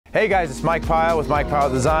Hey guys, it's Mike Pyle with Mike Pyle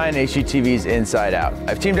Design, HGTV's Inside Out.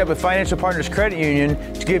 I've teamed up with FinancialPartners Credit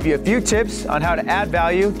Union to give you a few tips on how to add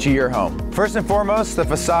value to your home. First and foremost, the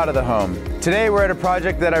facade of the home. Today we're at a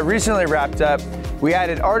project that I recently wrapped up. We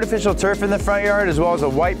added artificial turf in the front yard as well as a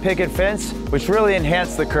white picket fence, which really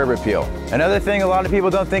enhanced the curb appeal. Another thing a lot of people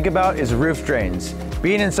don't think about is roof drains.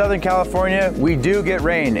 Being in Southern California, we do get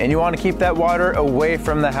rain, and you want to keep that water away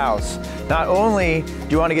from the house. Not only do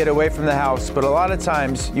you want to get away from the house, but a lot of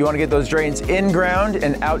times you want to get those drains in ground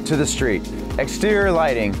and out to the street. Exterior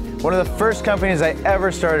lighting. One of the first companies I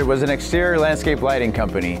ever started was an exterior landscape lighting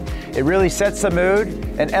company. It really sets the mood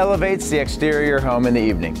and elevates the exterior home in the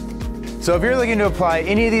evening. So if you're looking to apply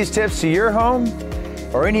any of these tips to your home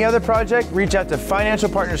or any other project, reach out to Financial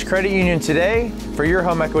Partners Credit Union today for your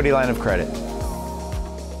home equity line of credit.